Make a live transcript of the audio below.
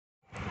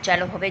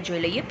ચાલો હવે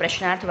જોઈ લઈએ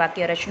પ્રશ્નાર્થ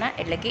વાક્ય રચના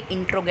એટલે કે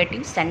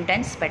ઇન્ટ્રોગેટિવ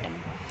સેન્ટેન્સ પેટર્ન.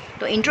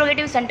 તો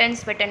ઇન્ટ્રોગેટિવ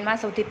સેન્ટેન્સ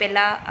પેટર્નમાં સૌથી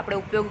પહેલાં આપણે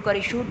ઉપયોગ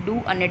કરીશું ડુ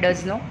અને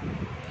ડઝનો.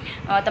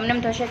 તમને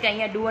એમ થશે કે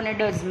અહીંયા ડુ અને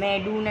ડઝ, મેં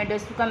ડુ અને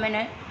ડઝ શું કામ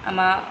એને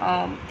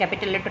આમાં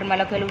કેપિટલ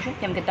લેટરમાં લખેલું છે?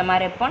 કેમ કે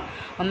તમારે પણ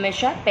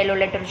હંમેશા પહેલો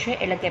લેટર છે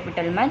એટલે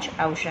કેપિટલમાં જ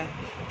આવશે.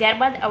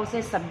 ત્યારબાદ આવશે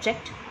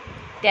સબ્જેક્ટ,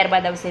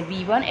 ત્યારબાદ આવશે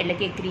V1 એટલે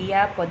કે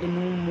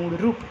ક્રિયાપદનું મૂળ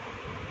રૂપ,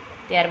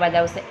 ત્યારબાદ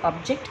આવશે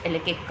ઓબ્જેક્ટ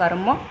એટલે કે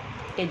કર્મ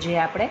કે જે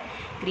આપણે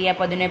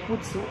ક્રિયાપદને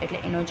પૂછશું એટલે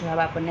એનો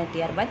જવાબ આપણને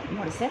ત્યારબાદ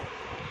મળશે.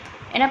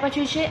 એના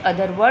પછી છે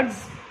અધર વર્ડ્સ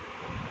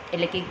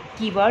એટલે કે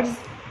કીવર્ડ્સ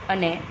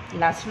અને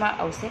લાસ્ટમાં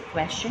આવશે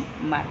ક્વેશ્ચન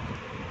માર્ક.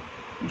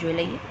 જોઈ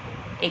લઈએ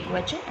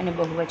એકવચન અને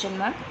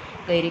બહુવચનમાં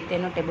કઈ રીતે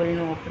એનો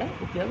ટેબલનો આપણે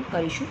ઉપયોગ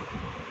કરીશું.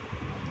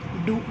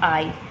 Do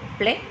I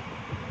play,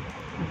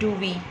 do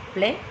we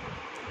play,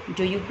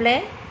 do you play,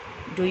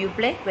 do you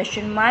play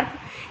question mark.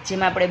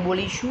 જેમાં આપણે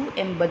બોલીશું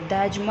એમ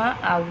બધા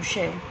જમાં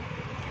આવશે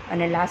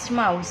અને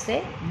લાસ્ટમાં આવશે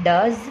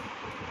ડઝ,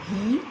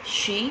 હી,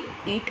 શી,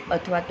 ઇટ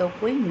અથવા તો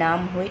કોઈ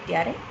નામ હોય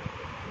ત્યારે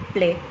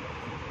પ્લે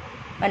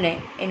અને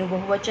એનું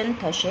બહુવચન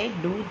થશે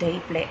ડુ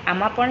ધેય પ્લે.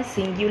 આમાં પણ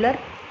singular,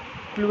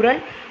 plural,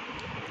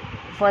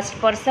 first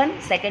person,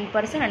 second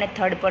person અને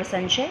થર્ડ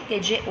પર્સન છે કે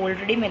જે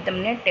ઓલરેડી મેં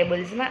તમને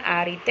ટેબલ્સમાં આ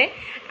રીતે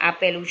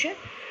આપેલું છે.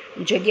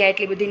 જગ્યા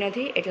એટલી બધી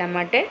નથી એટલા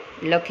માટે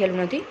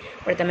લખેલું નથી,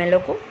 પણ તમે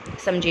લોકો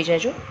સમજી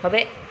જજો.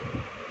 હવે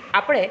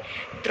આપણે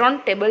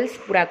 3 ટેબલ્સ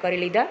પૂરા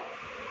કરી લીધા,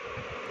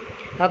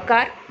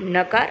 હકાર,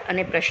 નકાર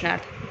અને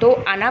પ્રશ્નાર્થ. તો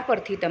આના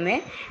પરથી તમે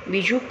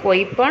બીજું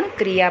કોઈ પણ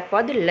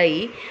ક્રિયાપદ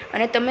લઈ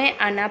અને તમે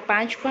આના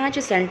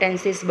 5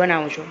 સેન્ટેન્સીસ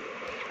બનાવજો.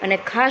 અને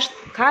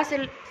ખાસ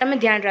તમે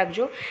ધ્યાન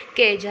રાખજો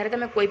કે જ્યારે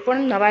તમે કોઈ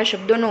પણ નવા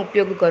શબ્દોનો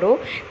ઉપયોગ કરો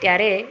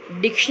ત્યારે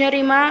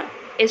ડિક્શનરીમાં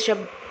એ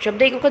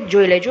શબ્દ એક વખત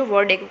જોઈ લેજો,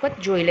 વર્ડ એક વખત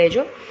જોઈ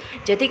લેજો,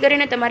 જેથી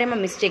કરીને તમારે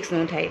એમાં મિસ્ટેક્સ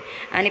ન થાય.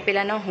 આની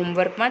પહેલાંના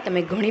હોમવર્કમાં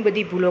તમે ઘણી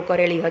બધી ભૂલો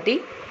કરેલી હતી,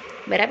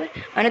 બરાબર,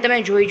 અને તમે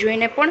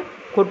જોઈને પણ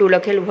ખોટું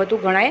લખેલું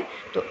હતું ઘણાએ,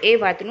 તો એ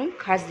વાતનું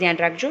ખાસ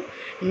ધ્યાન રાખજો.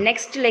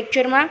 નેક્સ્ટ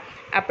લેક્ચરમાં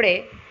આપણે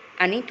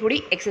આની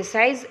થોડી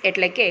એક્સરસાઇઝ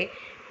એટલે કે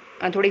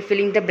થોડી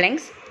ફિલિંગ ધ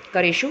બ્લેન્ક્સ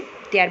કરીશું.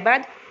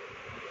 ત્યારબાદ